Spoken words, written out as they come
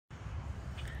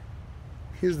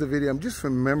here's the video. I'm just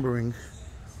remembering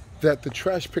that the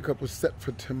trash pickup was set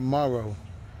for tomorrow,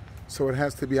 so it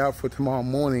has to be out for tomorrow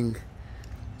morning.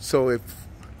 So if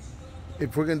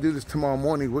we're gonna do this tomorrow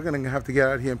morning, we're gonna have to get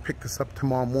out here and pick this up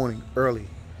tomorrow morning early.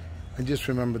 I just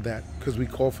remembered that because we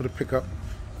called for the pickup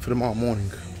for tomorrow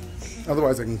morning.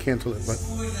 Otherwise, I can cancel it. But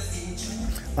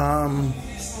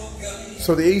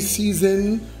so the AC's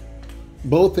in.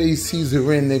 Both ACs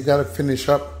are in. They've got to finish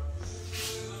up.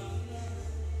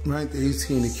 Right, the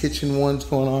AC in the kitchen one's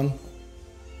going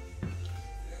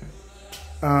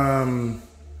on.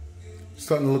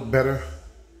 Starting to look better.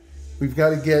 We've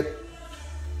got to get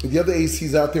the other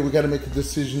ACs out there. We got to make a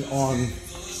decision on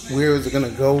where is it going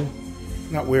to go.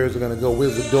 Not where is it going to go.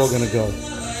 Where's the door going to go?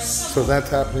 So that's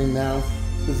happening now.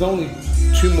 There's only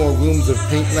 2 more rooms of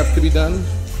paint left to be done.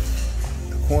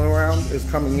 The corner round is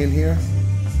coming in here,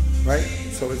 right?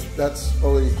 So that's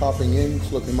already popping in.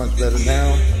 It's looking much better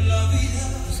now.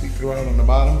 See throughout on the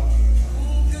bottom,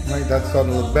 right? That's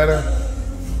starting to look better.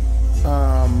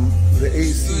 The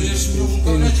AC is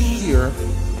in here.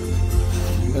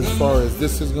 As far as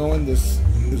this is going, this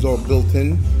is all built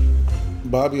in.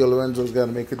 Bobby or Lorenzo's got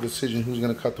to make a decision who's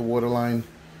going to cut the water line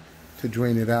to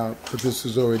drain it out, but this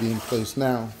is already in place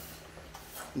now.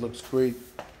 Looks great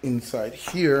inside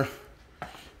here.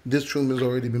 This room has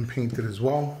already been painted as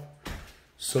well.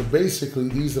 So basically,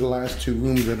 these are the last 2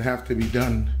 rooms that have to be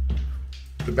done.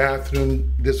 The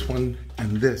bathroom, this one,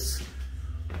 and this.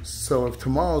 So if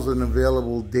tomorrow's an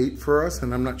available date for us,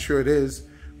 and I'm not sure it is,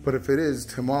 but if it is,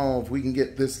 tomorrow, if we can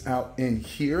get this out in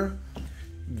here,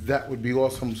 that would be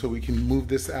awesome. So we can move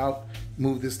this out,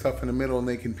 move this stuff in the middle, and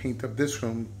they can paint up this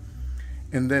room.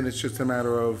 And then it's just a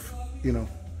matter of, you know,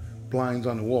 blinds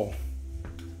on the wall,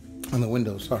 on the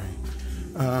window, sorry.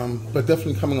 But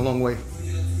definitely coming a long way.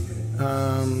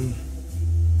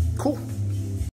 Cool.